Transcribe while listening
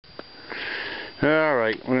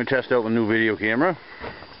Alright, we're going to test out the new video camera.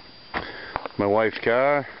 My wife's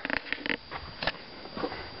car.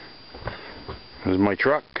 This is my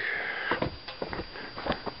truck.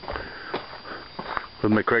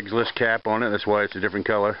 With my Craigslist cap on it, that's why it's a different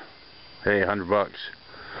color. Hey, $100.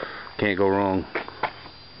 Can't go wrong.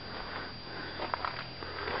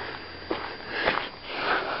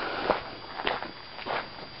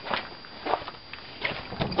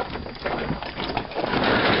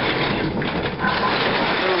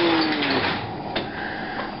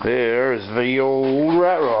 There's the old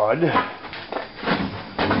rat rod.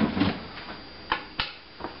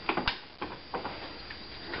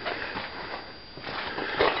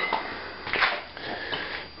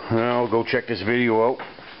 I'll go check this video out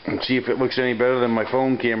and see if it looks any better than my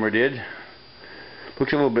phone camera did.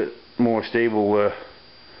 Looks a little bit more stable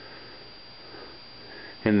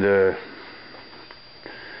in the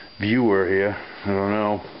viewer here. I don't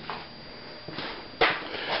know.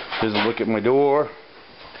 Here's a look at my door,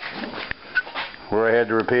 where I had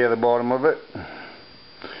to repair the bottom of it.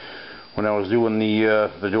 When I was doing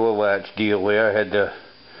the door latch deal there, I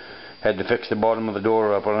had to fix the bottom of the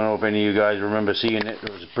door up. I don't know if any of you guys remember seeing it.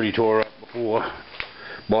 It was pretty tore up before.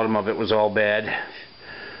 Bottom of it was all bad,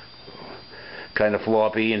 kind of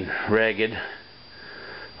floppy and ragged.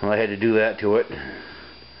 Well, I had to do that to it,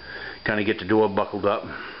 kind of get the door buckled up.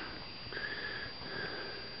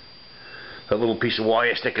 That little piece of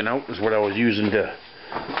wire sticking out is what I was using to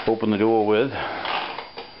open the door with.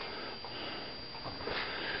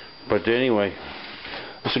 But anyway,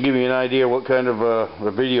 this will give you an idea what kind of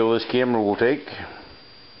a video this camera will take.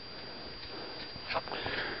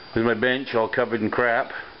 There's my bench all covered in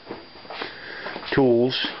crap.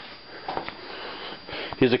 Tools.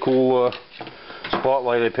 Here's a cool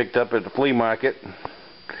spotlight I picked up at the flea market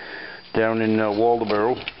down in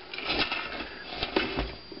Waldoboro.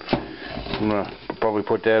 I'm gonna probably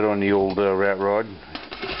put that on the old rat rod.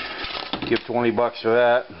 Give $20 for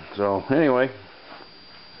that. So anyway,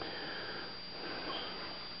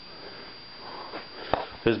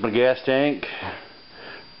 there's my gas tank.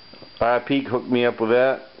 Peak hooked me up with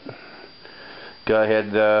that. Guy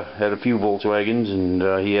had a few Volkswagens,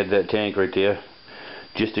 and he had that tank right there.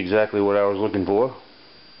 Just exactly what I was looking for.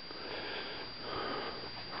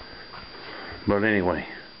 But anyway,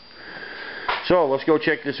 so let's go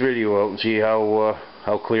check this video out and see how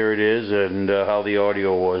clear it is and how the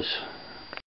audio was.